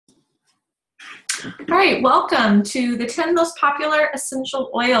All right, welcome to the 10 most popular essential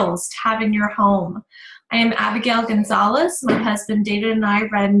oils to have in your home. I am Abigail Gonzalez. My husband David and I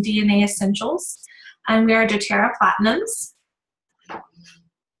run DNA Essentials, and we are doTERRA Platinums.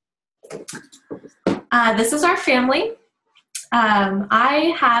 This is our family.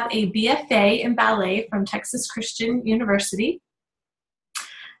 I have a BFA in ballet from Texas Christian University,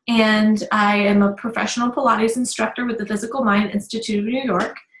 and I am a professional Pilates instructor with the Physical Mind Institute of New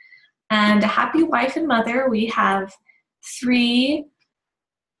York. And a happy wife and mother. We have 3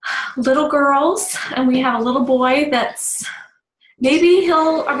 little girls, and we have a little boy that's, maybe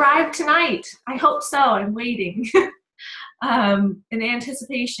he'll arrive tonight. I hope so. I'm waiting in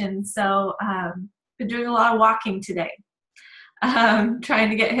anticipation. So been doing a lot of walking today, trying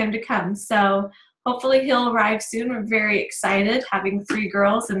to get him to come. So hopefully he'll arrive soon. We're very excited. Having 3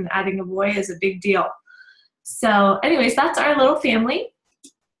 girls and adding a boy is a big deal. So anyways, that's our little family.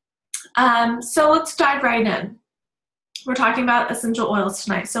 So let's dive right in. We're talking about essential oils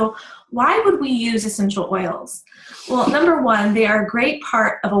tonight. So why would we use essential oils? Well, number one, they are a great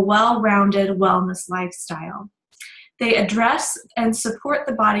part of a well-rounded wellness lifestyle. They address and support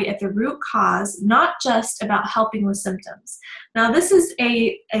the body at the root cause, not just about helping with symptoms. Now, this is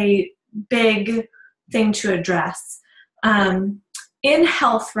a big thing to address. In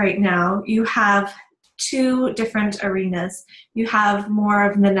health right now, you have 2 different arenas. You have more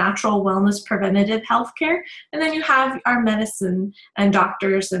of the natural wellness preventative healthcare, and then you have our medicine and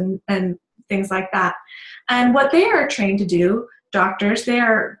doctors and things like that. And what they are trained to do, doctors, they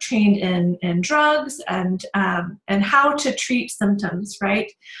are trained in drugs and how to treat symptoms,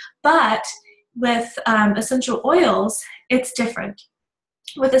 right? But with essential oils, it's different.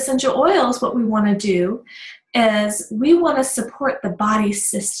 With essential oils, what we want to do is we want to support the body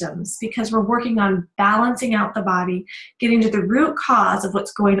systems because we're working on balancing out the body, getting to the root cause of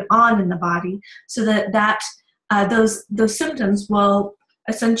what's going on in the body so that those symptoms will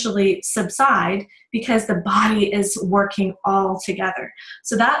essentially subside because the body is working all together.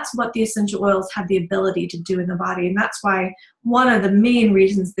 So that's what the essential oils have the ability to do in the body, and that's why one of the main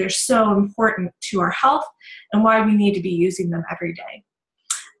reasons they're so important to our health and why we need to be using them every day.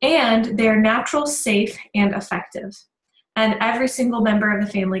 And they're natural, safe, and effective. And every single member of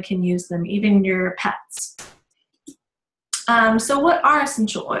the family can use them, even your pets. So what are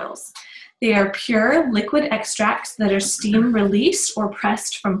essential oils? They are pure liquid extracts that are steam released or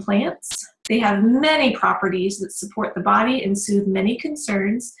pressed from plants. They have many properties that support the body and soothe many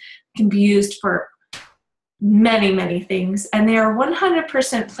concerns, can be used for many, many things, and they are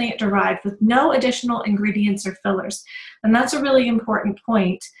 100% plant-derived with no additional ingredients or fillers. And that's a really important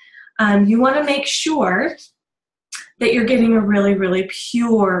point. You want to make sure that you're getting a really, really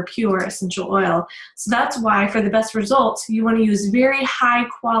pure essential oil. So that's why, for the best results, you want to use very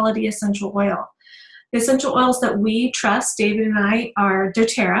high-quality essential oil. The essential oils that we trust, David and I, are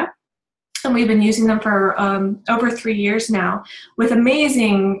doTERRA, and we've been using them for over 3 years now with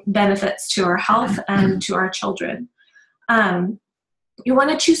amazing benefits to our health and to our children. You want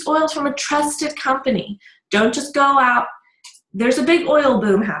to choose oils from a trusted company. Don't just go out. There's a big oil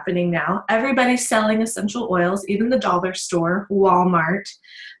boom happening now. Everybody's selling essential oils, even the dollar store, Walmart.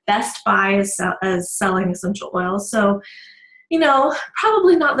 Best Buy is selling essential oils. So, you know,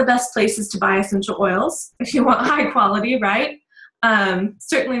 probably not the best places to buy essential oils if you want high quality, right?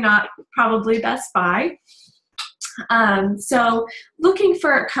 Certainly not probably Best Buy. So looking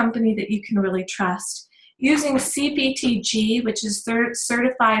for a company that you can really trust. Using CPTG, which is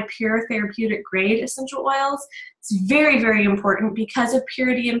certified pure therapeutic grade essential oils, it's very, very important because of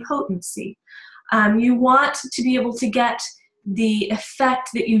purity and potency. You want to be able to get the effect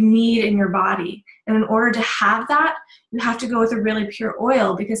that you need in your body. And in order to have that, you have to go with a really pure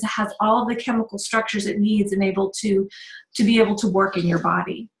oil because it has all of the chemical structures it needs and able to be able to work in your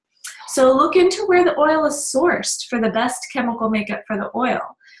body. So look into where the oil is sourced for the best chemical makeup for the oil.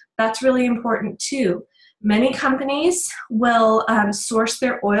 That's really important too. Many companies will source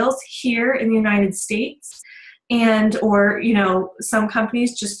their oils here in the United States, or you know, some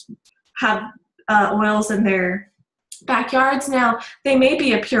companies just have oils in their backyards. Now, they may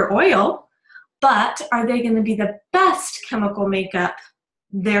be a pure oil, but are they going to be the best chemical makeup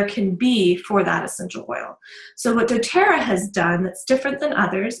there can be for that essential oil? So what doTERRA has done that's different than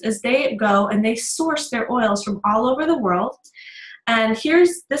others is they go and they source their oils from all over the world. And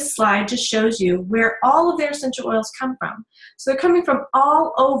here's this slide just shows you where all of their essential oils come from. So they're coming from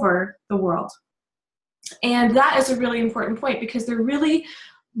all over the world. And that is a really important point because they're really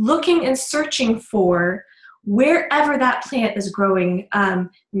looking and searching for wherever that plant is growing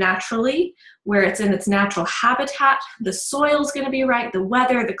naturally, where it's in its natural habitat. The soil's going to be right, the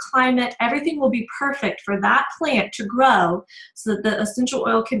weather, the climate, everything will be perfect for that plant to grow so that the essential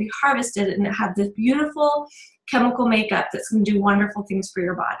oil can be harvested and it has this beautiful chemical makeup that's going to do wonderful things for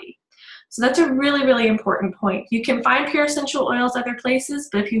your body. So that's a really, really important point. You can find pure essential oils other places,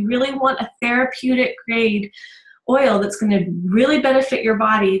 but if you really want a therapeutic grade oil that's going to really benefit your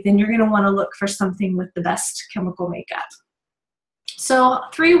body, then you're going to want to look for something with the best chemical makeup. So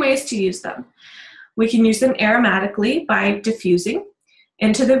 3 ways to use them. We can use them aromatically by diffusing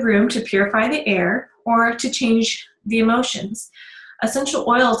into the room to purify the air or to change the emotions. Essential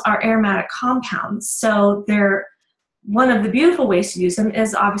oils are aromatic compounds, so one of the beautiful ways to use them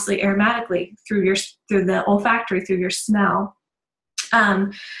is obviously aromatically through the olfactory, through your smell.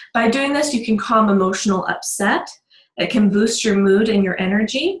 By doing this, you can calm emotional upset. It can boost your mood and your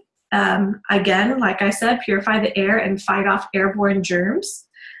energy. Again, like I said, purify the air and fight off airborne germs.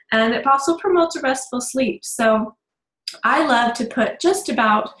 And it also promotes a restful sleep. So I love to put just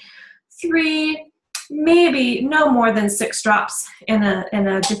about 3, maybe no more than 6 drops in a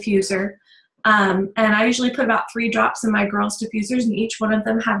diffuser. And I usually put about 3 drops in my girls' diffusers, and each one of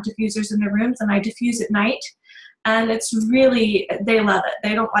them have diffusers in their rooms, and I diffuse at night. And it's really, they love it.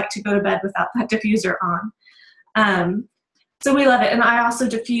 They don't like to go to bed without that diffuser on. So we love it. And I also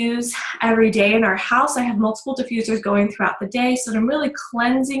diffuse every day in our house. I have multiple diffusers going throughout the day, so I'm really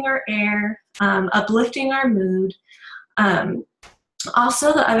cleansing our air, uplifting our mood.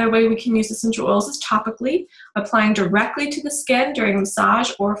 Also, the other way we can use essential oils is topically, applying directly to the skin during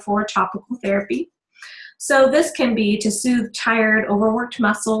massage or for topical therapy. So this can be to soothe tired, overworked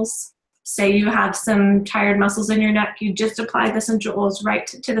muscles. Say you have some tired muscles in your neck, you just apply the essential oils right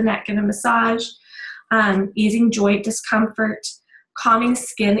to the neck in a massage, easing joint discomfort, calming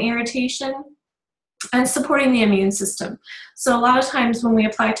skin irritation, and supporting the immune system. So a lot of times when we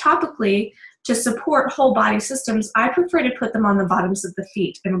apply topically, to support whole body systems, I prefer to put them on the bottoms of the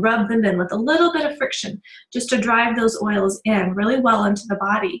feet and rub them in with a little bit of friction just to drive those oils in really well into the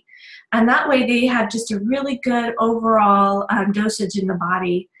body. And that way they have just a really good overall dosage in the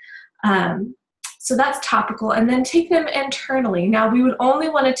body. So that's topical. And then take them internally. Now we would only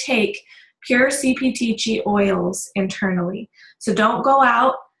want to take pure CPTG oils internally. So don't go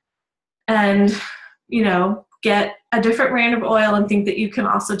out and, get a different brand of oil and think that you can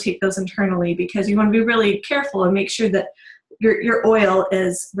also take those internally, because you want to be really careful and make sure that your oil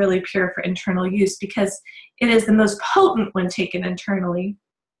is really pure for internal use, because it is the most potent when taken internally.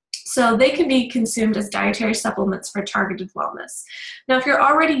 So they can be consumed as dietary supplements for targeted wellness. Now, if you're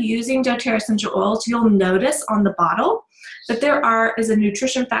already using doTERRA essential oils, you'll notice on the bottle that there is a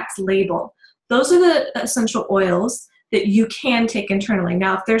nutrition facts label. Those are the essential oils that you can take internally.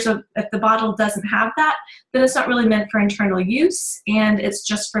 Now, if the bottle doesn't have that, then it's not really meant for internal use, and it's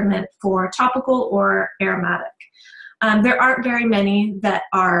just meant for topical or aromatic. There aren't very many that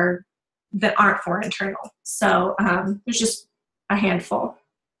aren't for internal. So there's just a handful.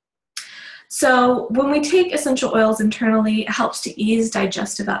 So when we take essential oils internally, it helps to ease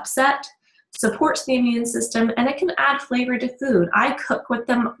digestive upset, supports the immune system, and it can add flavor to food. I cook with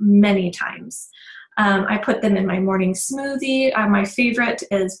them many times. I put them in my morning smoothie. My favorite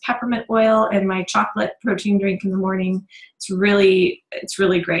is peppermint oil in my chocolate protein drink in the morning. It's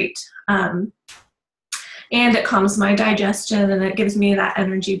really great. And it calms my digestion, and it gives me that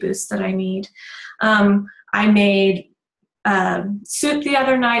energy boost that I need. I made soup the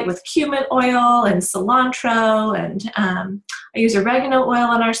other night with cumin oil and cilantro, and I use oregano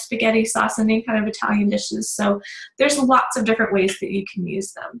oil in our spaghetti sauce and any kind of Italian dishes. So there's lots of different ways that you can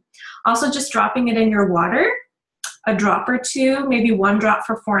use them. Also, just dropping it in your water, a drop or 2, maybe 1 drop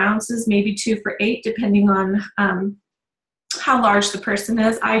for 4 ounces, maybe 2 for 8, depending on how large the person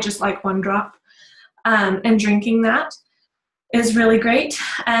is. I just like 1 drop. And drinking that is really great.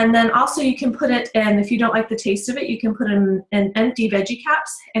 And then also you can put it in, if you don't like the taste of it, you can put in empty veggie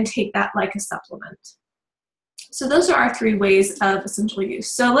caps and take that like a supplement. So those are our 3 ways of essential use.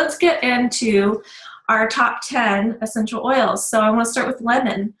 So let's get into our top 10 essential oils. So I want to start with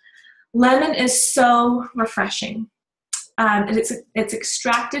lemon. Lemon is so refreshing. It's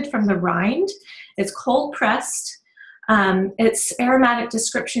extracted from the rind. It's cold pressed. Its aromatic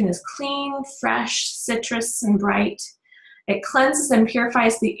description is clean, fresh, citrus, and bright. It cleanses and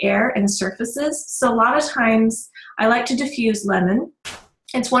purifies the air and surfaces. So a lot of times I like to diffuse lemon.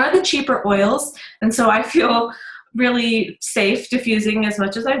 It's one of the cheaper oils, and so I feel really safe diffusing as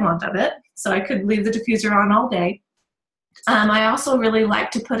much as I want of it. So I could leave the diffuser on all day. I also really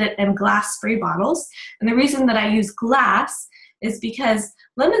like to put it in glass spray bottles. And the reason that I use glass is because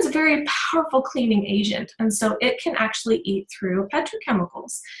lemon's a very powerful cleaning agent, and so it can actually eat through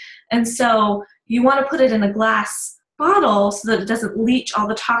petrochemicals. And so you want to put it in a glass bottle so that it doesn't leach all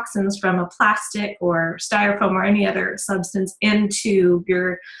the toxins from a plastic or styrofoam or any other substance into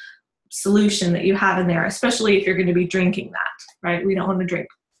your solution that you have in there, especially if you're going to be drinking that, right? We don't want to drink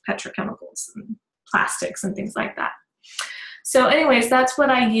petrochemicals and plastics and things like that. So anyways, that's what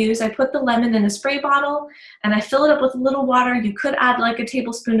I use. I put the lemon in a spray bottle and I fill it up with a little water. You could add like a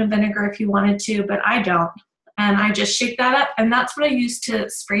tablespoon of vinegar if you wanted to, but I don't. And I just shake that up, and that's what I use to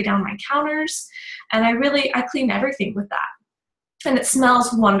spray down my counters. And I clean everything with that. And it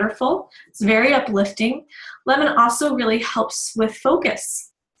smells wonderful. It's very uplifting. Lemon also really helps with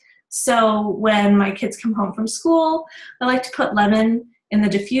focus. So when my kids come home from school, I like to put lemon in the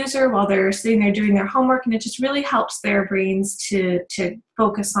diffuser while they're sitting there doing their homework, and it just really helps their brains to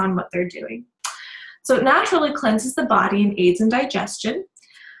focus on what they're doing. So it naturally cleanses the body and aids in digestion.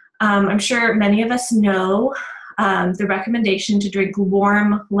 I'm sure many of us know the recommendation to drink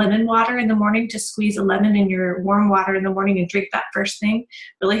warm lemon water in the morning, to squeeze a lemon in your warm water in the morning and drink that first thing.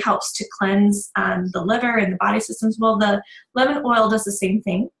 Really helps to cleanse the liver and the body systems. Well, the lemon oil does the same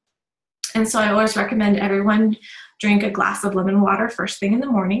thing. And so I always recommend everyone drink a glass of lemon water first thing in the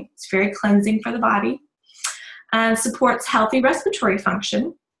morning. It's very cleansing for the body and supports healthy respiratory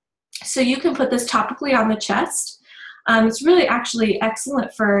function. So you can put this topically on the chest. It's really actually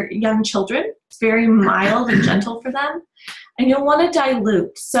excellent for young children. It's very mild and gentle for them. And you'll want to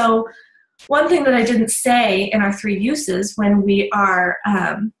dilute. So one thing that I didn't say in our 3 uses when we are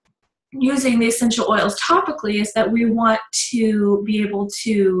using the essential oils topically is that we want to be able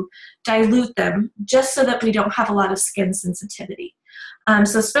to dilute them just so that we don't have a lot of skin sensitivity.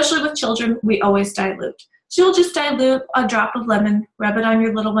 So especially with children, we always dilute. So you'll just dilute a drop of lemon, rub it on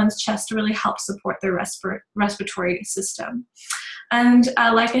your little one's chest to really help support their respiratory system. And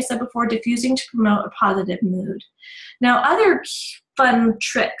like I said before, diffusing to promote a positive mood. Now, other fun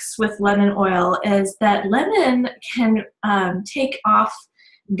tricks with lemon oil is that lemon can take off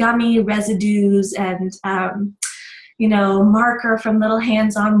gummy residues and marker from little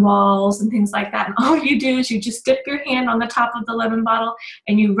hands on walls and things like that. And all you do is you just dip your hand on the top of the lemon bottle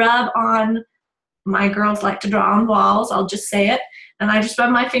and you rub on. My girls like to draw on walls, I'll just say it, and I just rub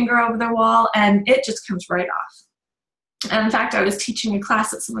my finger over their wall and it just comes right off. And in fact, I was teaching a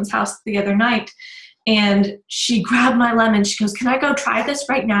class at someone's house the other night, and she grabbed my lemon. She goes, "Can I go try this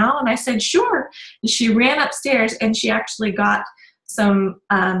right now?" And I said, "Sure." And she ran upstairs and she actually got some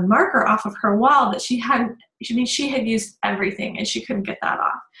marker off of her wall that she had used everything and she couldn't get that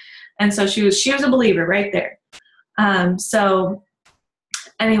off. And so she was a believer right there.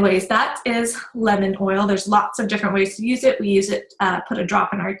 Anyways, that is lemon oil. There's lots of different ways to use it. We use it, put a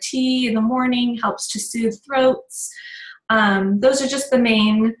drop in our tea in the morning, helps to soothe throats. Those are just the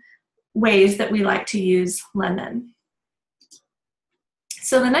main ways that we like to use lemon.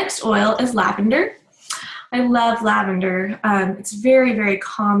 So the next oil is lavender. I love lavender. It's very, very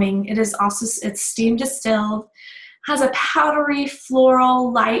calming. It's steam distilled, has a powdery,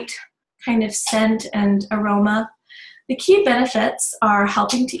 floral, light kind of scent and aroma. The key benefits are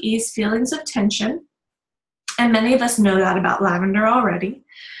helping to ease feelings of tension, and many of us know that about lavender already.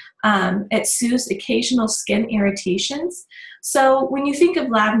 It soothes occasional skin irritations. So when you think of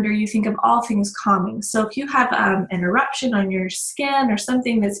lavender, you think of all things calming. So if you have an eruption on your skin or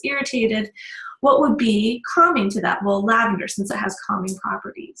something that's irritated, what would be calming to that? Well, lavender, since it has calming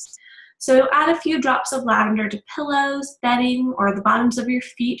properties. So add a few drops of lavender to pillows, bedding, or the bottoms of your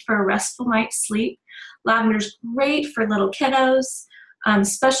feet for a restful night's sleep. Lavender's great for little kiddos,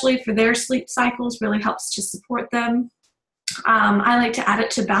 especially for their sleep cycles, really helps to support them. I like to add it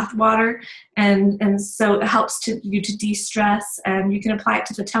to bath water, and so it helps you to de-stress, and you can apply it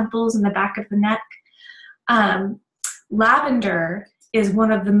to the temples and the back of the neck. Lavender is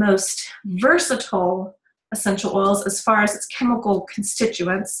one of the most versatile essential oils as far as its chemical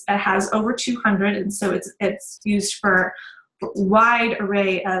constituents. It has over 200, and so it's used for a wide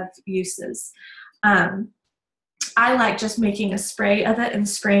array of uses. I like just making a spray of it and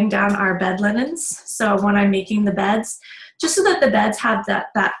spraying down our bed linens. So when I'm making the beds, just so that the beds have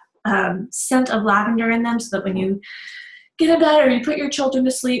that scent of lavender in them, so that when you get in bed or you put your children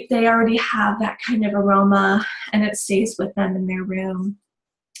to sleep, they already have that kind of aroma and it stays with them in their room.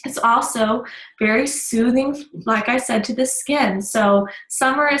 It's also very soothing, like I said, to the skin. So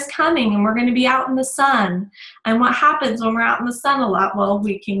summer is coming and we're going to be out in the sun. And what happens when we're out in the sun a lot? Well,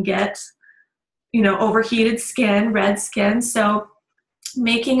 we can get overheated skin, red skin. So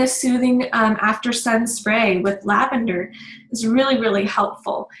Making a soothing after sun spray with lavender is really, really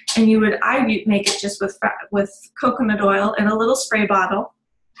helpful. And I make it just with coconut oil in a little spray bottle.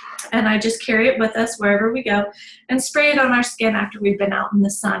 And I just carry it with us wherever we go and spray it on our skin after we've been out in the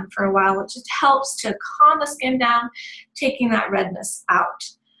sun for a while. It just helps to calm the skin down, taking that redness out.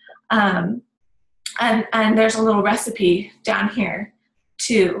 And there's a little recipe down here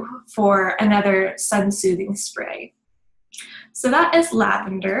too for another sun soothing spray. So that is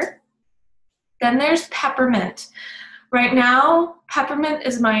lavender. Then there's peppermint. Right now, peppermint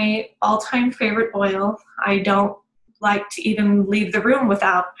is my all-time favorite oil. I don't like to even leave the room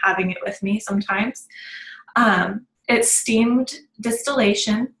without having it with me sometimes. It's steamed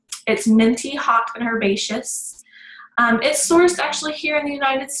distillation. It's minty, hot, and herbaceous. It's sourced actually here in the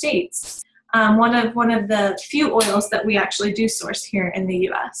United States. One of the few oils that we actually do source here in the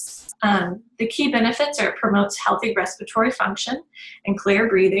U.S. The key benefits are it promotes healthy respiratory function and clear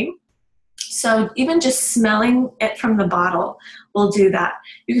breathing. So even just smelling it from the bottle will do that.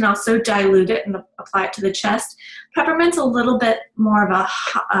 You can also dilute it and apply it to the chest. Peppermint's a little bit more of a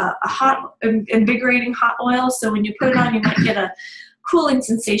hot, invigorating hot oil. So when you put it on, you might get a cooling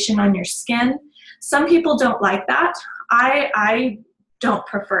sensation on your skin. Some people don't like that. I don't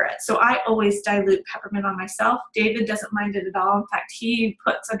prefer it. So I always dilute peppermint on myself. David doesn't mind it at all. In fact, he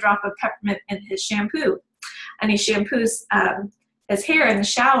puts a drop of peppermint in his shampoo. And he shampoos his hair in the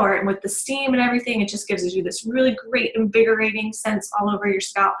shower, and with the steam and everything, it just gives you this really great invigorating sense all over your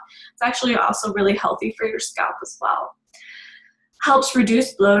scalp. It's actually also really healthy for your scalp as well. Helps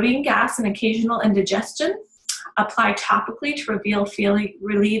reduce bloating, gas, and occasional indigestion. Apply topically to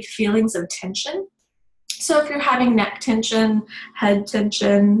relieve feelings of tension. So if you're having neck tension, head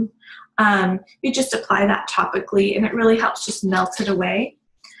tension, you just apply that topically, and it really helps just melt it away.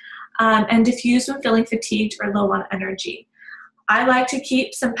 And diffuse when feeling fatigued or low on energy. I like to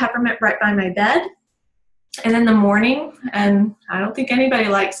keep some peppermint right by my bed. And in the morning, and I don't think anybody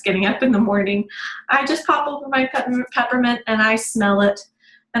likes getting up in the morning, I just pop open my peppermint and I smell it.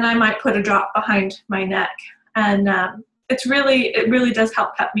 And I might put a drop behind my neck. And it really does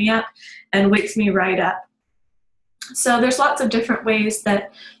help pep me up and wakes me right up. So there's lots of different ways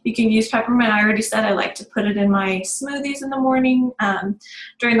that you can use peppermint. I already said I like to put it in my smoothies in the morning.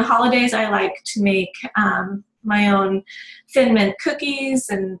 During the holidays, I like to make my own thin mint cookies,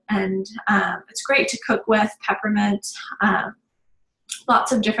 and it's great to cook with peppermint.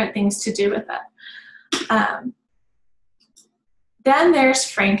 Lots of different things to do with it. Then there's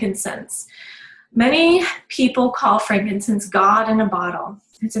frankincense. Many people call frankincense God in a bottle.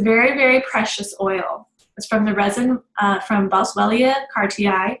 It's a very, very precious oil. It's from the resin from Boswellia,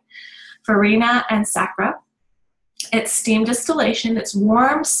 Cartii, Farina, and Sacra. It's steam distillation. It's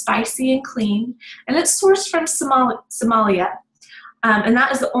warm, spicy, and clean. And it's sourced from Somalia. And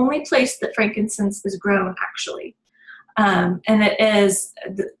that is the only place that frankincense is grown, actually. And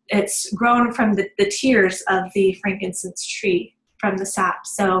it's grown from the tears of the frankincense tree, from the sap.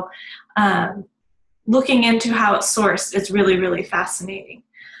 So looking into how it's sourced is really, really fascinating.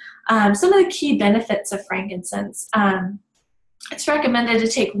 Some of the key benefits of frankincense. It's recommended to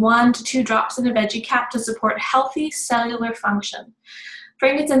take 1 to 2 drops in a veggie cap to support healthy cellular function.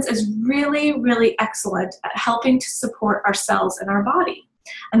 Frankincense is really, really excellent at helping to support our cells in our body.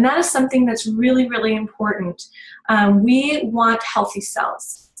 And that is something that's really, really important. We want healthy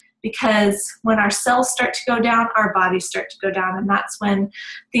cells, because when our cells start to go down, our bodies start to go down, and that's when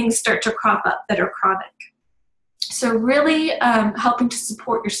things start to crop up that are chronic. So really helping to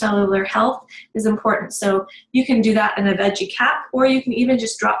support your cellular health is important. So you can do that in a veggie cap, or you can even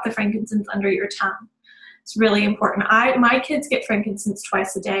just drop the frankincense under your tongue. It's really important. My kids get frankincense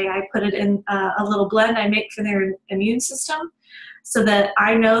twice a day. I put it in a little blend I make for their immune system so that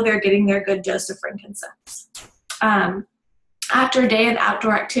I know they're getting their good dose of frankincense. After a day of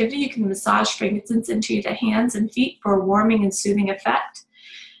outdoor activity, you can massage frankincense into the hands and feet for a warming and soothing effect.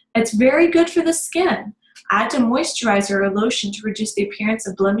 It's very good for the skin. Add to moisturizer or lotion to reduce the appearance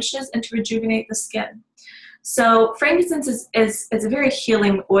of blemishes and to rejuvenate the skin. So frankincense is a very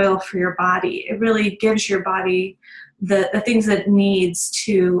healing oil for your body. It really gives your body the things that it needs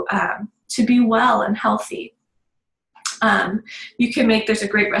to be well and healthy. There's a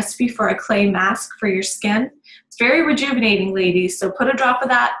great recipe for a clay mask for your skin. It's very rejuvenating, ladies. So put a drop of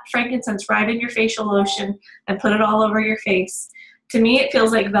that frankincense right in your facial lotion and put it all over your face. To me, it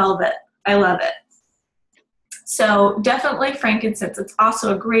feels like velvet. I love it. So definitely frankincense. It's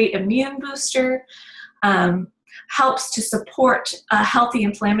also a great immune booster. Helps to support a healthy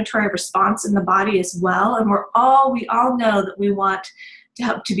inflammatory response in the body as well. And we all know that we want to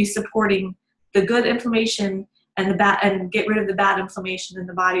help to be supporting the good inflammation and get rid of the bad inflammation in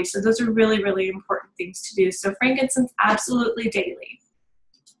the body. So those are really, really important things to do. So frankincense, absolutely daily.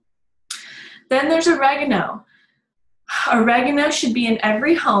 Then there's oregano. Oregano should be in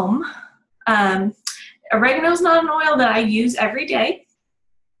every home. Oregano is not an oil that I use every day.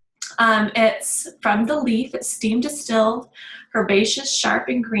 It's from the leaf. It's steam distilled, herbaceous, sharp,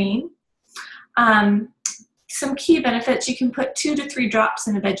 and green. Some key benefits: you can put 2 to 3 drops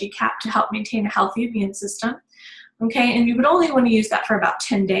in a veggie cap to help maintain a healthy immune system. Okay, and you would only want to use that for about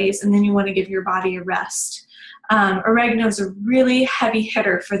 10 days, and then you want to give your body a rest. Oregano is a really heavy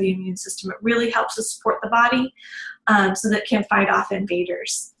hitter for the immune system. It really helps to support the body so that it can fight off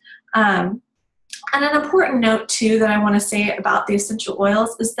invaders. And an important note, too, that I want to say about the essential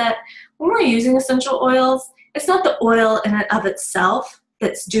oils is that when we're using essential oils, it's not the oil in and of itself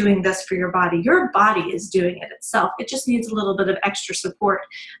that's doing this for your body. Your body is doing it itself. It just needs a little bit of extra support.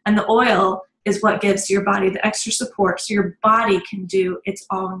 And the oil is what gives your body the extra support so your body can do its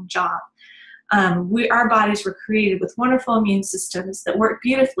own job. Our bodies were created with wonderful immune systems that work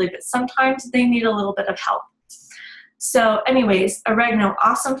beautifully, but sometimes they need a little bit of help. So anyways, oregano,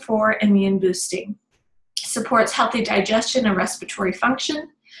 awesome for immune boosting. Supports healthy digestion and respiratory function,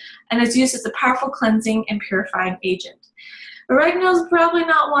 and is used as a powerful cleansing and purifying agent. Oregano is probably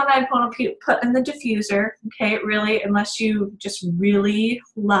not one I'd want to put in the diffuser, okay, really, unless you just really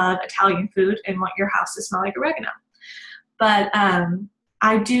love Italian food and want your house to smell like oregano. But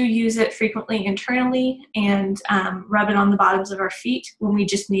I do use it frequently internally and rub it on the bottoms of our feet when we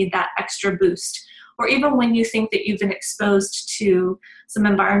just need that extra boost. Or even when you think that you've been exposed to some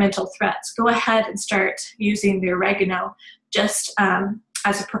environmental threats, go ahead and start using the oregano just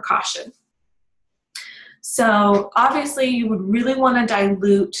as a precaution. So obviously you would really want to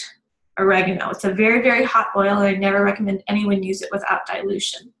dilute oregano. It's a very, very hot oil, and I never recommend anyone use it without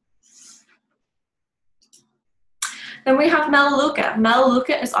dilution. Then we have melaleuca.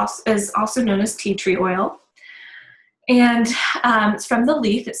 Melaleuca is also known as tea tree oil. And it's from the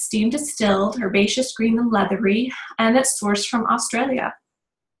leaf. It's steam distilled, herbaceous, green, and leathery, and it's sourced from Australia.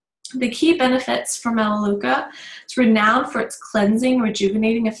 The key benefits for melaleuca: it's renowned for its cleansing,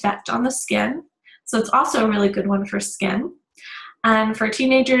 rejuvenating effect on the skin. So it's also a really good one for skin. And for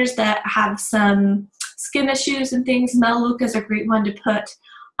teenagers that have some skin issues and things, melaleuca is a great one to put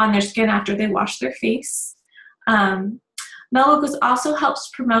on their skin after they wash their face. Melaleuca also helps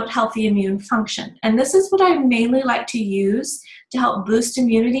promote healthy immune function. And this is what I mainly like to use to help boost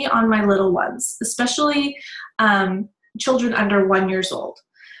immunity on my little ones, especially children under 1 year old.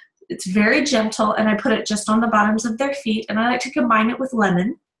 It's very gentle, and I put it just on the bottoms of their feet, and I like to combine it with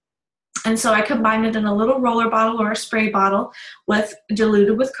lemon. And so I combine it in a little roller bottle or a spray bottle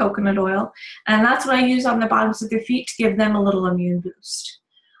diluted with coconut oil. And that's what I use on the bottoms of their feet to give them a little immune boost.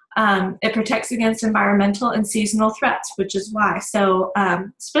 It protects against environmental and seasonal threats, which is why. So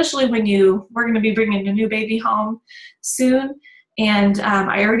especially when we're going to be bringing a new baby home soon, and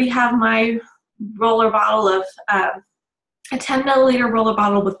I already have my roller bottle of a 10 milliliter roller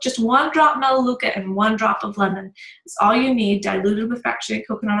bottle with just 1 drop melaleuca and 1 drop of lemon. It's all you need, diluted with fractionated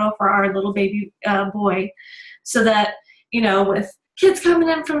coconut oil for our little baby boy, so that, with kids coming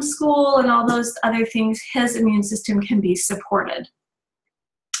in from school and all those other things, his immune system can be supported.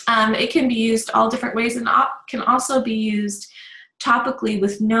 It can be used all different ways, and can also be used topically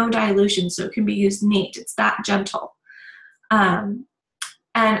with no dilution, so it can be used neat. It's that gentle. And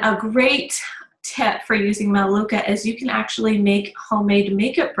a great tip for using melaleuca is you can actually make homemade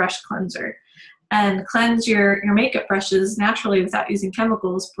makeup brush cleanser and cleanse your makeup brushes naturally without using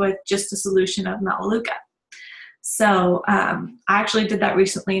chemicals with just a solution of melaleuca. So I actually did that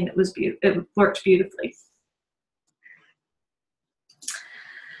recently, and it worked beautifully.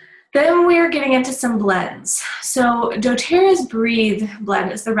 Then we're getting into some blends. So doTERRA's Breathe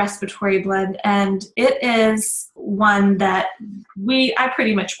blend is the respiratory blend, and it is one that I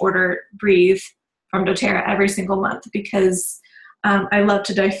pretty much order Breathe from doTERRA every single month because I love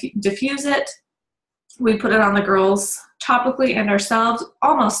to diffuse it. We put it on the girls topically and ourselves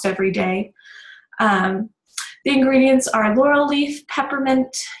almost every day. The ingredients are laurel leaf,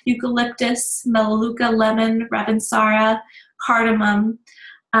 peppermint, eucalyptus, melaleuca, lemon, ravensara, cardamom.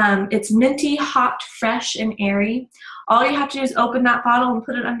 It's minty, hot, fresh, and airy. All you have to do is open that bottle and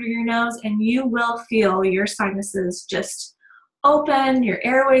put it under your nose, and you will feel your sinuses just open. Your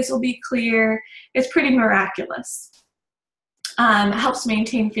airways will be clear. It's pretty miraculous. It helps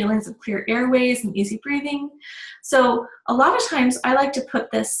maintain feelings of clear airways and easy breathing. So a lot of times I like to put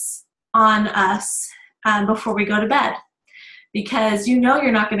this on us before we go to bed, because you're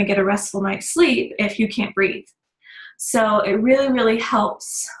not going to get a restful night's sleep if you can't breathe. So it really, really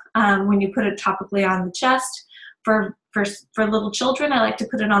helps when you put it topically on the chest. For little children, I like to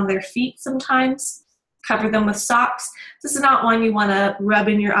put it on their feet sometimes, cover them with socks. This is not one you want to rub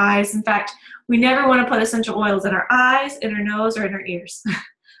in your eyes. In fact, we never want to put essential oils in our eyes, in our nose, or in our ears.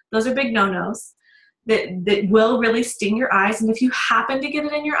 Those are big no-nos that will really sting your eyes. And if you happen to get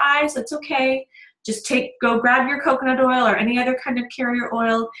it in your eyes, that's okay. Just go grab your coconut oil or any other kind of carrier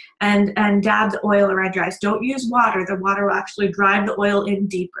oil and dab the oil around your eyes. Don't use water. The water will actually drive the oil in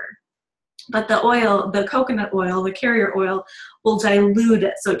deeper. But the oil, the coconut oil, the carrier oil, will dilute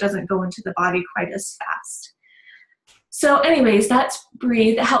it so it doesn't go into the body quite as fast. So anyways, that's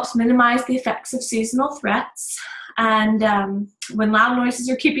Breathe. It helps minimize the effects of seasonal threats. And when loud noises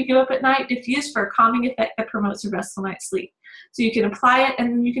are keeping you up at night, diffuse for a calming effect that promotes a restful night's sleep. So you can apply it, and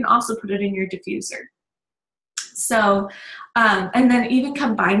then you can also put it in your diffuser. So, and then even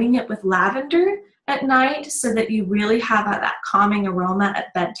combining it with lavender at night so that you really have that calming aroma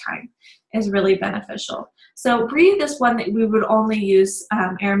at bedtime is really beneficial. So Breathe is one that we would only use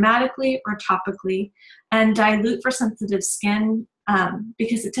aromatically or topically, and dilute for sensitive skin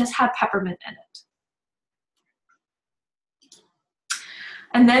because it does have peppermint in it.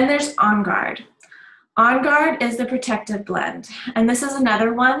 And then there's On Guard. On Guard is the protective blend. And this is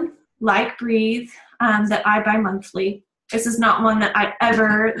another one, like Breathe, that I buy monthly. This is not one that I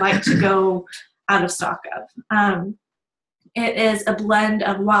ever like to go out of stock of. It is a blend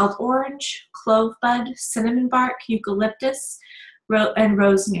of wild orange, clove bud, cinnamon bark, eucalyptus, and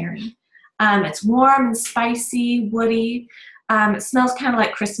rosemary. It's warm and spicy, woody. It smells kind of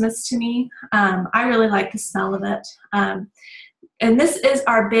like Christmas to me. I really like the smell of it. And this is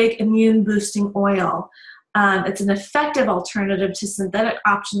our big immune boosting oil. It's an effective alternative to synthetic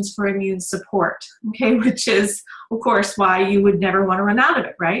options for immune support, okay, which is, of course, why you would never want to run out of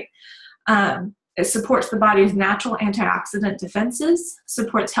it, right? It supports the body's natural antioxidant defenses,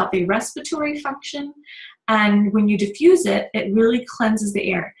 supports healthy respiratory function, and when you diffuse it, it really cleanses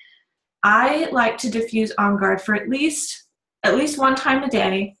the air. I like to diffuse On Guard for at least one time a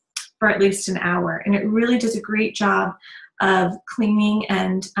day for at least an hour, and it really does a great job of cleaning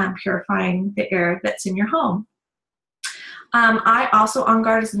and purifying the air that's in your home. I also, On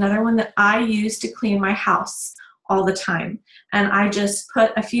Guard is another one that I use to clean my house all the time. And I just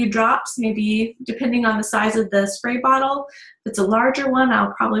put a few drops, maybe depending on the size of the spray bottle. If it's a larger one,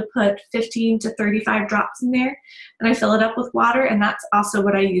 I'll probably put 15 to 35 drops in there. And I fill it up with water, and that's also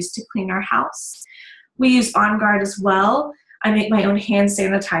what I use to clean our house. We use On Guard as well. I make my own hand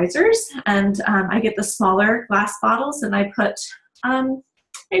sanitizers, and I get the smaller glass bottles, and I put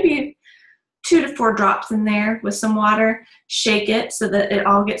maybe 2 to 4 drops in there with some water, shake it so that it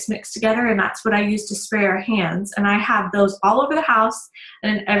all gets mixed together, and that's what I use to spray our hands. And I have those all over the house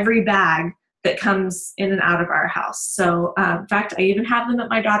and in every bag that comes in and out of our house. So in fact, I even have them at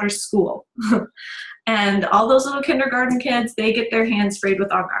my daughter's school. And all those little kindergarten kids, they get their hands sprayed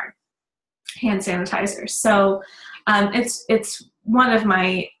with On Guard hand sanitizer. So it's one of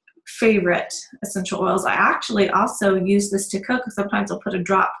my favorite essential oils. I actually also use this to cook. Sometimes I'll put a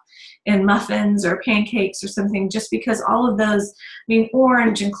drop in muffins or pancakes or something, just because all of those, I mean,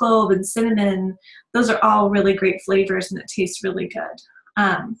 orange and clove and cinnamon, those are all really great flavors, and it tastes really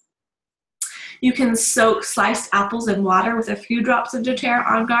good. You can soak sliced apples in water with a few drops of doTERRA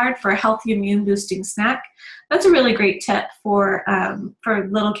On Guard for a healthy immune boosting snack. That's a really great tip for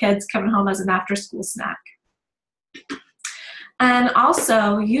little kids coming home as an after school snack. And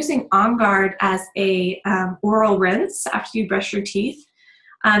also using On Guard as a oral rinse after you brush your teeth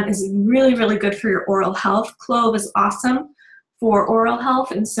is really, really good for your oral health. Clove is awesome for oral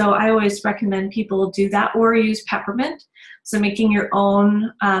health, and so I always recommend people do that, or use peppermint. So making your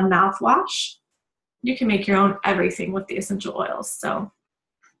own mouthwash. You can make your own everything with the essential oils, so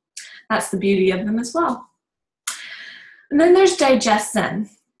that's the beauty of them as well. And then there's Digestin.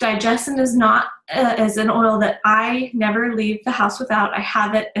 Digestin is an oil that I never leave the house without. I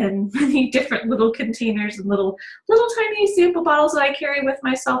have it in many different little containers and little tiny sample bottles that I carry with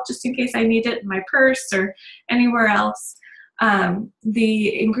myself just in case I need it in my purse or anywhere else.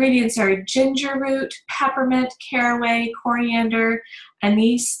 The ingredients are ginger root, peppermint, caraway, coriander,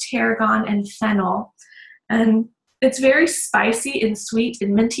 anise, tarragon, and fennel. And it's very spicy and sweet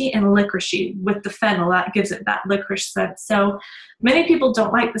and minty and licoricey with the fennel. That gives it that licorice scent. So many people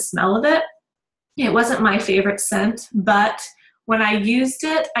don't like the smell of it. It wasn't my favorite scent, but when I used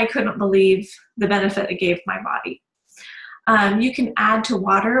it, I couldn't believe the benefit it gave my body. You can add to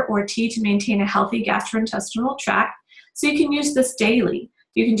water or tea to maintain a healthy gastrointestinal tract. So you can use this daily.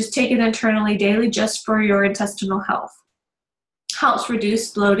 You can just take it internally daily just for your intestinal health. Helps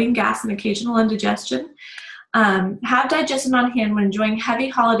reduce bloating, gas, and occasional indigestion. Have digestion on hand when enjoying heavy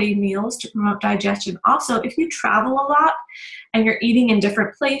holiday meals to promote digestion. Also, if you travel a lot and you're eating in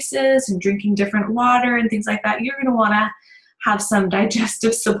different places and drinking different water and things like that, you're going to want to have some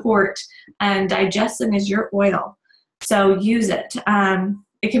digestive support, and digestin is your oil. So use it.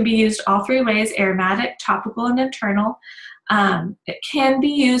 It can be used all three ways: aromatic, topical, and internal. It can be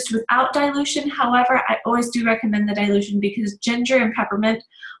used without dilution. However, I always do recommend the dilution because ginger and peppermint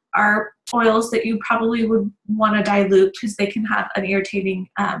are oils that you probably would want to dilute because they can have an irritating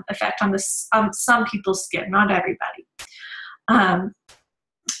effect on some people's skin, not everybody.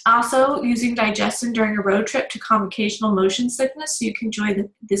 Also, using digestin during a road trip to calm occasional motion sickness so you can enjoy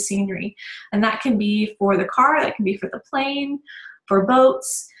the scenery. And that can be for the car, that can be for the plane, for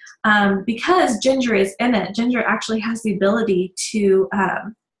boats. Because ginger is in it, ginger actually has the ability to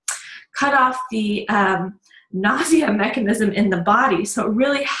cut off the nausea mechanism in the body. So it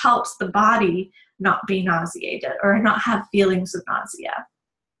really helps the body not be nauseated or not have feelings of nausea.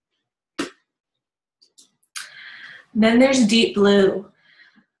 Then there's Deep Blue.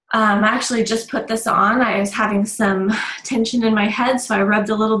 I actually just put this on. I was having some tension in my head, so I rubbed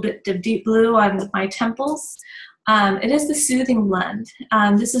a little bit of Deep Blue on my temples. It is the soothing blend.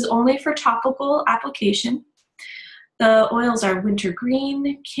 This is only for topical application. The oils are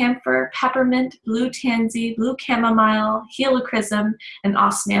wintergreen, camphor, peppermint, blue tansy, blue chamomile, helichrysum, and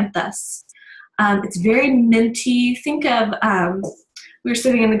osmanthus. It's very minty. Think of, we were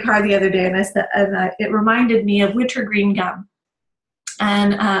sitting in the car the other day, and it reminded me of wintergreen gum.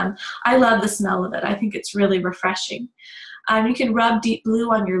 And I love the smell of it. I think it's really refreshing. You can rub Deep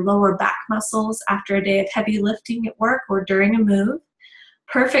Blue on your lower back muscles after a day of heavy lifting at work or during a move.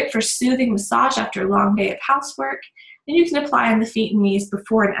 Perfect for soothing massage after a long day of housework. And you can apply on the feet and knees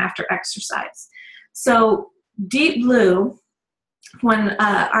before and after exercise. So Deep Blue, when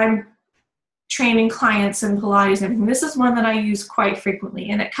I'm training clients in Pilates and everything, this is one that I use quite frequently.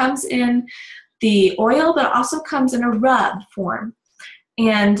 And it comes in the oil, but it also comes in a rub form.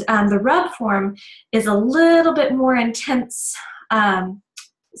 And the rub form is a little bit more intense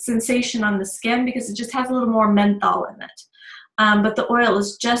sensation on the skin because it just has a little more menthol in it. But the oil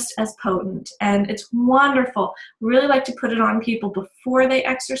is just as potent, and it's wonderful. Really like to put it on people before they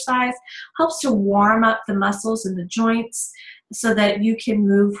exercise. Helps to warm up the muscles and the joints so that you can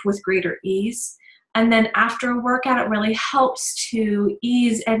move with greater ease. And then after a workout, it really helps to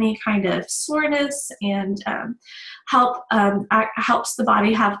ease any kind of soreness and helps the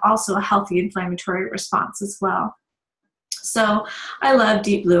body have also a healthy inflammatory response as well. So I love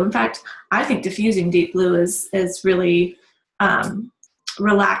Deep Blue. In fact, I think diffusing Deep Blue is really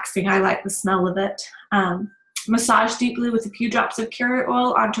relaxing. I like the smell of it. Massage Deep Blue with a few drops of carrot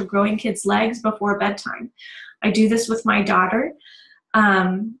oil onto growing kids' legs before bedtime. I do this with my daughter,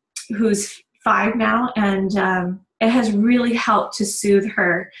 who's 5 now, and it has really helped to soothe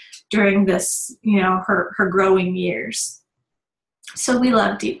her during this, her growing years. So we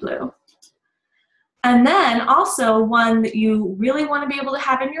love Deep Blue. And then also one that you really want to be able to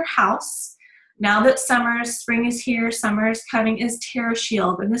have in your house, now that spring is here, summer is coming, is Terra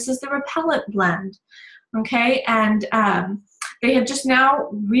Shield. And this is the repellent blend, okay? And they have just now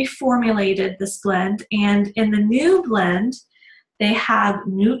reformulated this blend. And in the new blend, they have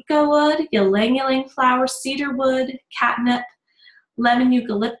Nootka wood, ylang-ylang flower, cedar wood, catnip, lemon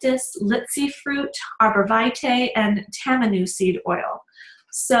eucalyptus, litsea fruit, arborvitae, and tamanu seed oil.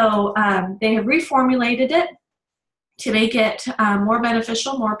 So they have reformulated it to make it more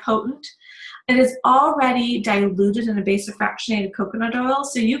beneficial, more potent. It is already diluted in a base of fractionated coconut oil,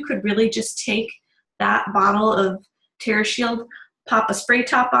 so you could really just take that bottle of Terra Shield, pop a spray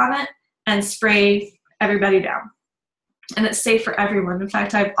top on it, and spray everybody down. And it's safe for everyone. In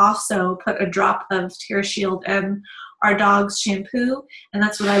fact, I've also put a drop of Terra Shield in our dog's shampoo, and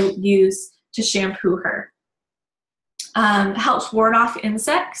that's what I would use to shampoo her. Helps ward off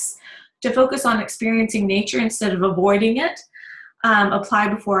insects, to focus on experiencing nature instead of avoiding it. Apply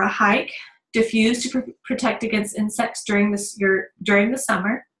before a hike. Diffuse to protect against insects during the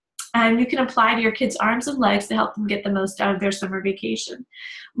summer. And you can apply to your kids' arms and legs to help them get the most out of their summer vacation.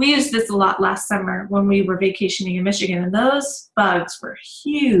 We used this a lot last summer when we were vacationing in Michigan, and those bugs were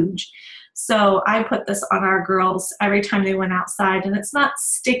huge. So I put this on our girls every time they went outside, and it's not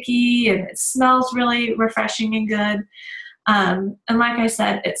sticky, and it smells really refreshing and good. And like I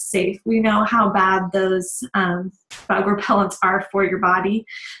said, it's safe. We know how bad those bug repellents are for your body,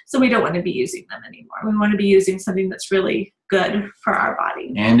 so we don't want to be using them anymore. We want to be using something that's really good for our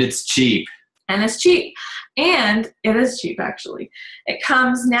body. And it's cheap. And it's cheap. And it is cheap, actually. It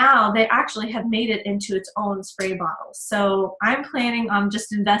comes now, they actually have made it into its own spray bottle. So I'm planning on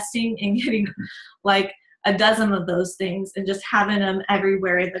just investing in getting like a dozen of those things and just having them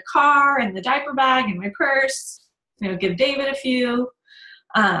everywhere in the car, in the diaper bag, in my purse, give David a few,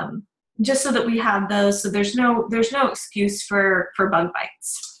 just so that we have those. So there's no excuse for bug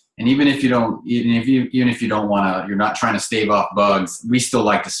bites. And even if you don't want to, you're not trying to stave off bugs, we still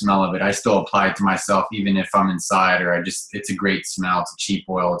like the smell of it. I still apply it to myself, even if I'm inside, or it's a great smell. It's a cheap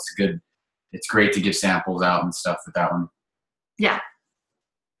oil. It's good. It's great to give samples out and stuff with that one. Yeah.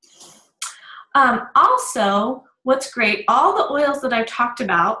 Also, what's great, all the oils that I've talked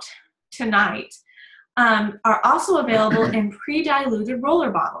about tonight are also available in pre-diluted roller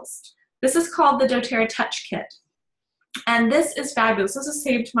bottles. This is called the doTERRA Touch Kit. And this is fabulous. This has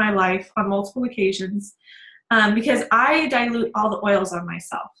saved my life on multiple occasions because I dilute all the oils on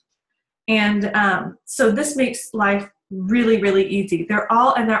myself. And so this makes life really, really easy. They're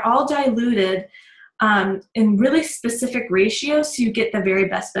all diluted in really specific ratios, so you get the very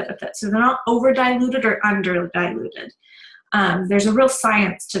best benefits. So they're not over diluted or under diluted. There's a real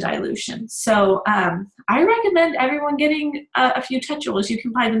science to dilution. So I recommend everyone getting a few touch oils. You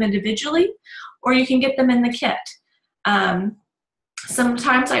can buy them individually, or you can get them in the kit.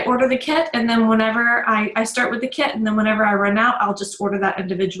 Sometimes I order the kit, and then whenever I start with the kit, and then whenever I run out, I'll just order that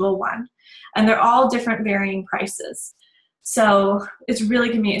individual one. And they're all different varying prices. So it's really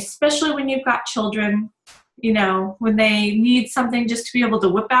convenient, especially when you've got children, when they need something just to be able to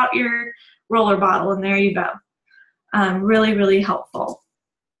whip out your roller bottle, and there you go. Really, really helpful.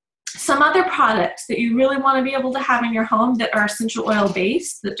 Some other products that you really want to be able to have in your home that are essential oil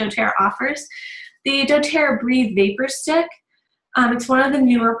based that doTERRA offers. The doTERRA Breathe Vapor Stick. It's one of the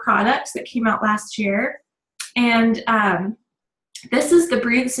newer products that came out last year. And this is the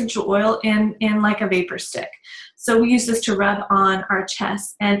Breathe Essential Oil in like a vapor stick. So we use this to rub on our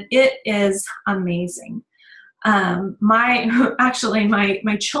chest, and it is amazing. My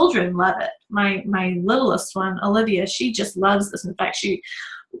children love it. My littlest one, Olivia, she just loves this. In fact, she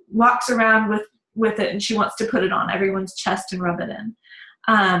walks around with it, and she wants to put it on everyone's chest and rub it in.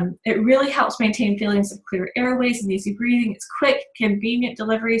 It really helps maintain feelings of clear airways and easy breathing. It's quick, convenient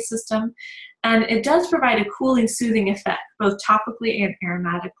delivery system, and it does provide a cooling, soothing effect, both topically and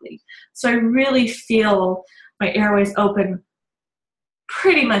aromatically. So I really feel my airways open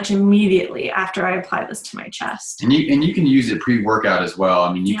pretty much immediately after I apply this to my chest. And you can use it pre-workout as well.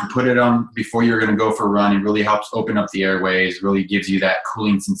 I mean, you can put it on before you're going to go for a run. It really helps open up the airways, really gives you that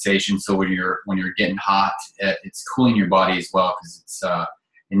cooling sensation. So when you're getting hot, it's cooling your body as well, because it's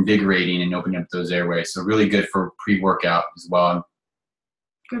invigorating and opening up those airways. So really good for pre-workout as well.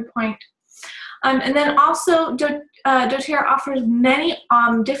 Good point. And then also doTERRA offers many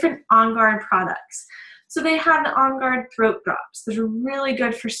different On Guard products. So they have the On Guard throat drops that are really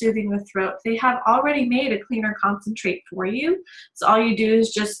good for soothing the throat. They have already made a cleaner concentrate for you. So all you do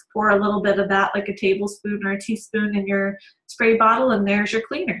is just pour a little bit of that, like a tablespoon or a teaspoon, in your spray bottle, and there's your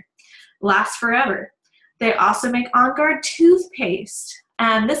cleaner. Lasts forever. They also make On Guard toothpaste.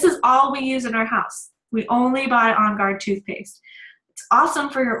 And this is all we use in our house. We only buy On Guard toothpaste. It's awesome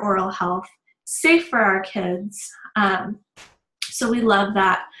for your oral health, safe for our kids. So we love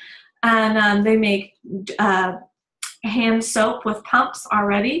that. And they make hand soap with pumps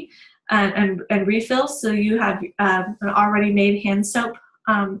already and refills. So you have an already made hand soap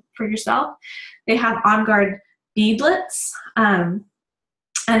for yourself. They have On Guard beadlets.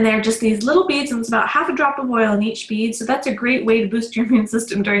 And they're just these little beads, and it's about half a drop of oil in each bead. So that's a great way to boost your immune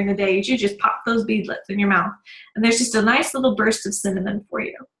system during the day. You just pop those beadlets in your mouth, and there's just a nice little burst of cinnamon for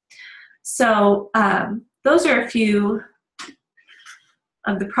you. So those are a few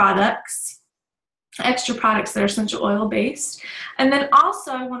of the products, extra products that are essential oil based. And then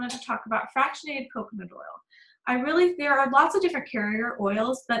also I wanted to talk about fractionated coconut oil. There are lots of different carrier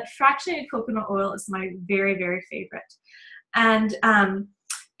oils, but fractionated coconut oil is my very, very favorite. And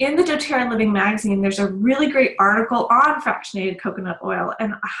in the doTERRA Living magazine, there's a really great article on fractionated coconut oil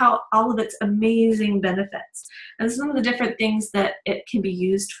and how all of its amazing benefits and some of the different things that it can be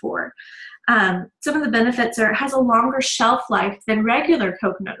used for. Some of the benefits are it has a longer shelf life than regular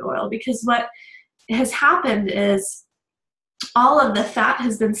coconut oil, because what has happened is all of the fat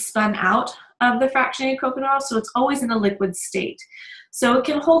has been spun out of the fractionated coconut oil, so it's always in a liquid state. So it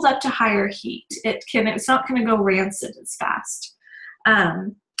can hold up to higher heat. It's not going to go rancid as fast.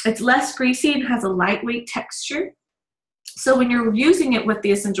 It's less greasy and has a lightweight texture. So when you're using it with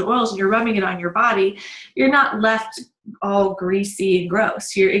the essential oils and you're rubbing it on your body, you're not left all greasy and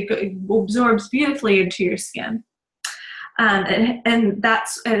gross. It absorbs beautifully into your skin. And it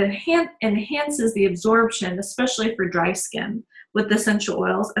enhances the absorption, especially for dry skin, with essential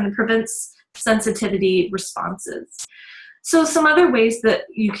oils, and it prevents sensitivity responses. So some other ways that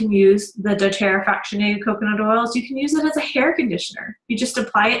you can use the doTERRA fractionated coconut oils, you can use it as a hair conditioner. You just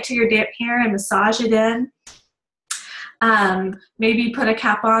apply it to your damp hair and massage it in. Maybe put a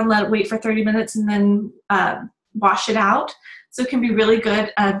cap on, let it wait for 30 minutes, and then wash it out. So it can be really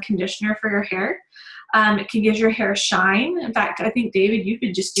good conditioner for your hair. It can give your hair shine. In fact, I think, David, you've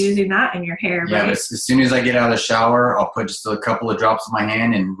been just using that in your hair, yeah, right? as soon as I get out of the shower, I'll put just a couple of drops in my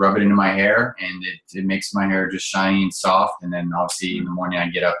hand and rub it into my hair, and it makes my hair just shiny and soft. And then obviously in the morning I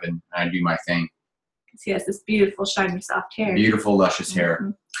get up and I do my thing. He has this beautiful, shiny, soft hair. Beautiful, luscious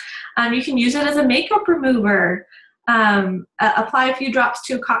hair. You can use it as a makeup remover. Apply a few drops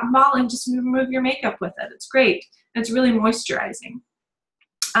to a cotton ball and just remove your makeup with it. It's great. It's really moisturizing.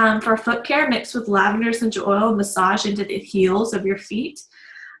 For foot care, mix with lavender essential oil and massage into the heels of your feet.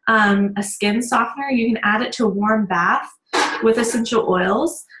 A skin softener, you can add it to a warm bath with essential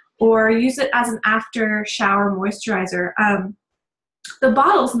oils, or use it as an after shower moisturizer. The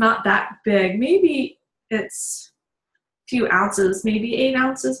bottle's not that big. Maybe it's a few ounces, maybe 8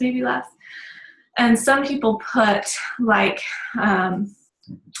 ounces, maybe less. And some people put like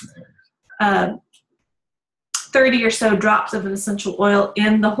 30 or so drops of an essential oil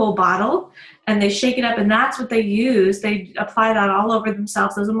in the whole bottle, and they shake it up, and that's what they use. They apply that all over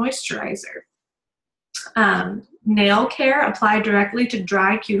themselves as a moisturizer. Nail care, apply directly to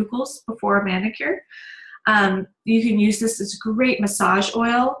dry cuticles before a manicure. You can use this as great massage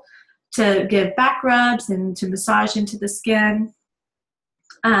oil to give back rubs and to massage into the skin.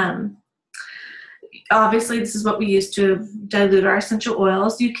 Obviously, this is what we use to dilute our essential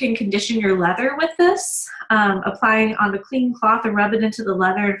oils. You can condition your leather with this, applying on a clean cloth and rub it into the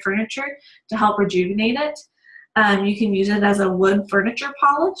leather and furniture to help rejuvenate it. You can use it as a wood furniture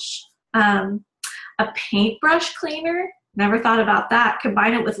polish. A paintbrush cleaner, never thought about that.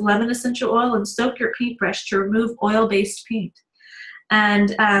 Combine it with lemon essential oil and soak your paintbrush to remove oil-based paint.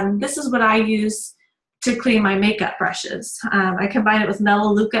 And this is what I use to clean my makeup brushes. I combine it with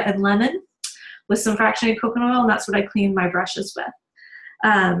melaleuca and lemon with some fractionated coconut oil, and that's what I clean my brushes with.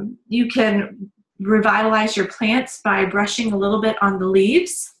 You can revitalize your plants by brushing a little bit on the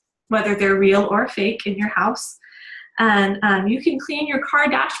leaves, whether they're real or fake, in your house. And you can clean your car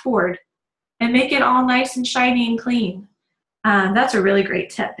dashboard and make it all nice and shiny and clean. That's a really great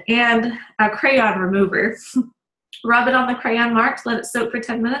tip. And a crayon remover. Rub it on the crayon marks, let it soak for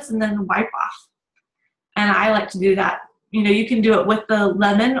 10 minutes, and then wipe off. And I like to do that. You know, you can do it with the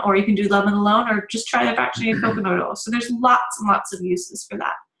lemon, or you can do lemon alone, or just try the fractionated coconut oil. So there's lots and lots of uses for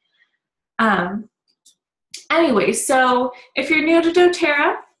that. Anyway, so if you're new to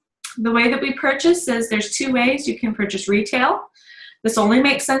doTERRA, the way that we purchase is there's 2 ways. You can purchase retail. This only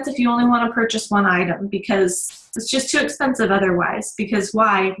makes sense if you only want to purchase one item, because it's just too expensive otherwise. Because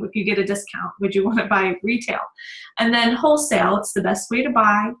why, if you get a discount, would you want to buy retail? And then wholesale, it's the best way to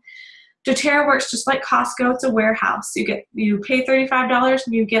buy. doTERRA works just like Costco. It's a warehouse. You pay $35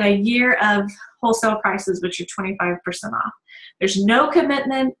 and you get a year of wholesale prices, which are 25% off. There's no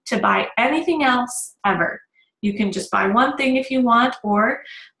commitment to buy anything else ever. You can just buy one thing if you want, or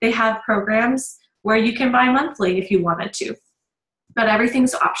they have programs where you can buy monthly if you wanted to. But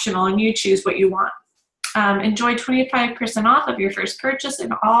everything's optional and you choose what you want. Enjoy 25% off of your first purchase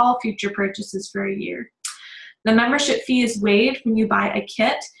and all future purchases for a year. The membership fee is waived when you buy a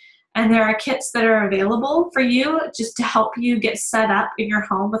kit. And there are kits that are available for you just to help you get set up in your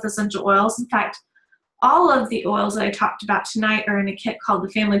home with essential oils. In fact, all of the oils that I talked about tonight are in a kit called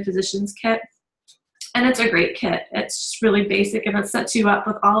the Family Physicians Kit. And it's a great kit. It's just really basic, and it sets you up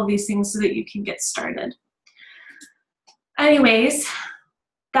with all of these things so that you can get started. Anyways,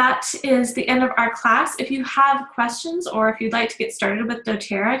 that is the end of our class. If you have questions or if you'd like to get started with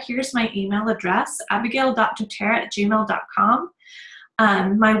doTERRA, here's my email address, abigail.doterra@gmail.com.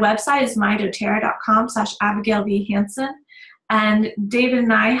 My website is mydoterra.com/AbigailVHansen. And David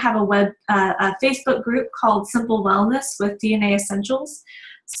and I have a Facebook group called Simple Wellness with DNA Essentials.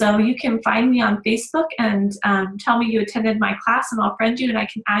 So you can find me on Facebook and tell me you attended my class, and I'll friend you and I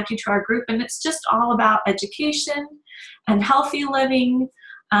can add you to our group. And it's just all about education and healthy living.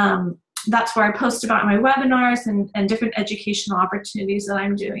 That's where I post about my webinars and different educational opportunities that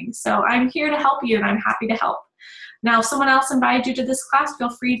I'm doing. So I'm here to help you, and I'm happy to help. Now, if someone else invited you to this class,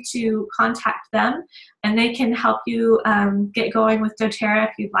 feel free to contact them, and they can help you get going with doTERRA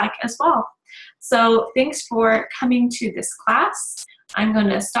if you'd like as well. So thanks for coming to this class. I'm going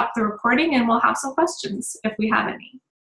to stop the recording, and we'll have some questions if we have any.